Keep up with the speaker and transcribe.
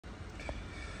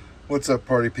What's up,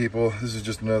 party people? This is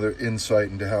just another insight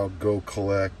into how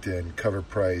GoCollect and Cover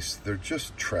Price, they're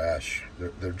just trash.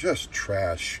 They're just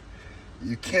trash.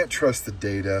 You can't trust the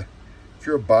data. If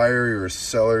you're a buyer, you're a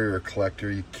seller, you're a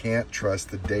collector, you can't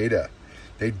trust the data.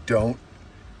 They don't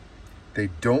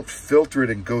filter it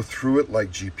and go through it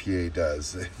like GPA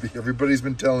does. Everybody's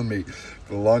been telling me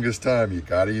for the longest time, you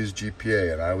gotta use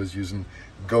GPA, and I was using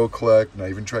GoCollect, and I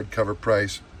even tried Cover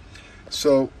Price.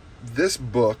 So this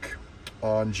book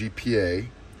on GPA,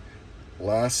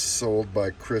 last sold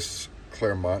by Chris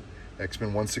Claremont, X-Men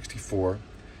 164.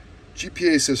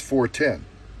 GPA says 410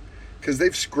 because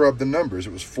they've scrubbed the numbers.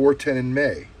 It was 410 in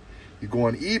May. You go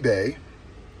on eBay,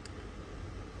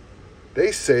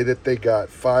 they say that they got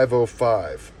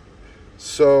 505.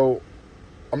 So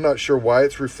I'm not sure why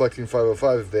it's reflecting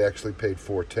 505 if they actually paid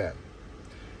 410.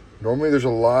 Normally there's a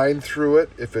line through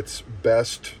it if it's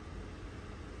best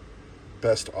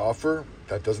offer.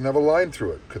 That doesn't have a line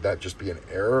through it. Could that just be an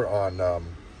error on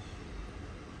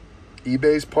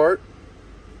eBay's part?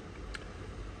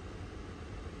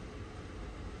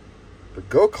 But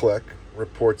GoCollect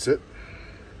reports it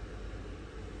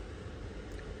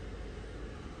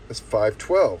as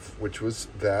 512, which was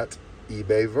that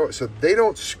eBay vote. So they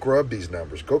don't scrub these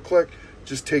numbers. GoCollect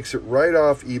just takes it right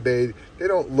off eBay. They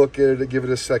don't look at it, give it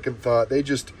a second thought. They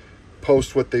just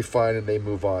post what they find and they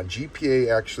move on.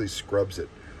 GPA actually scrubs it.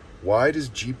 Why does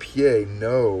GPA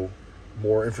know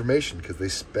more information? Because they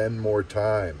spend more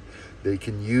time. They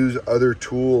can use other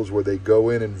tools where they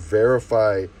go in and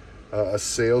verify a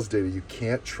sales data. You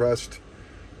can't trust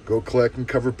GoCollect and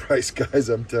Cover Price, guys,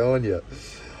 I'm telling you.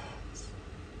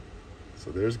 So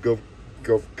there's Go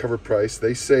Cover Price.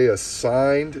 They say a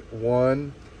signed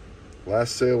one,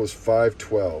 last sale was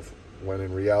 512, when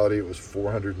in reality it was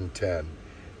 410.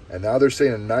 And now they're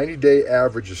saying a 90-day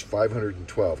average is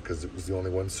 512 because it was the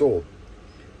only one sold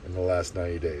in the last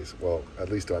 90 days. Well, at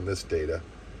least on this data.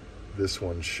 This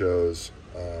one shows,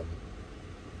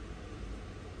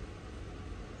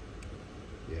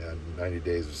 90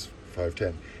 days is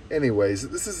 510. Anyways,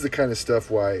 this is the kind of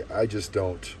stuff why I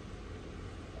don't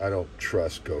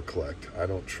trust GoCollect. I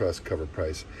don't trust Cover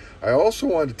Price. I also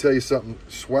wanted to tell you something.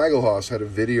 Swaggelhouse had a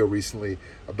video recently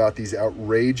about these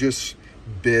outrageous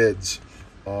bids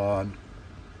on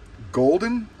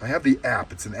Goldin. I have the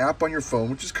app. It's an app on your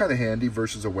phone, which is kind of handy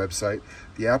versus a website.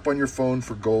 The app on your phone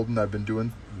for Goldin, I've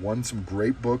been won some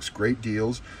great books, great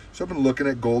deals. So I've been looking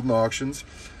at Goldin auctions,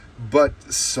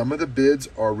 but some of the bids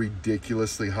are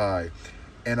ridiculously high.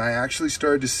 And I actually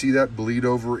started to see that bleed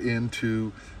over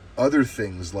into other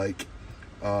things like,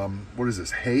 what is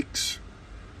this, Hakes?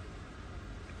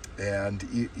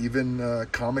 And even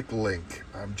Comic Link.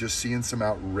 I'm just seeing some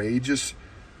outrageous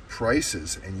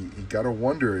prices, and you got to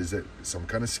wonder, is it some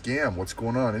kind of scam? What's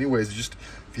going on? Anyways, just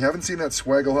if you haven't seen that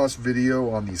Swaggelhouse video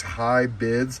on these high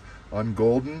bids on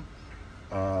Goldin,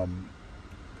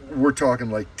 we're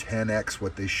talking like 10x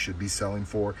what they should be selling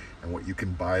for and what you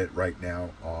can buy it right now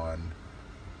on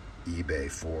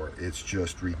eBay for. It's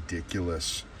just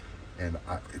ridiculous, and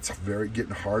it's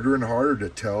getting harder and harder to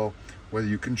tell whether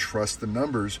you can trust the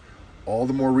numbers. All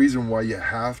the more reason why you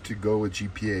have to go with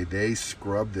GPA. They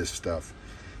scrub this stuff.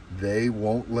 They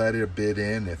won't let a bid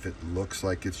in if it looks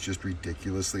like it's just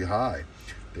ridiculously high.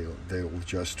 They'll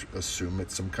just assume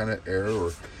it's some kind of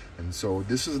error. And so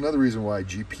this is another reason why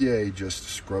GPA just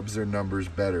scrubs their numbers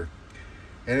better.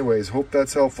 Anyways, hope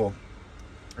that's helpful.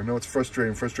 I know it's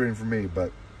frustrating for me,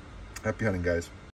 but happy hunting, guys.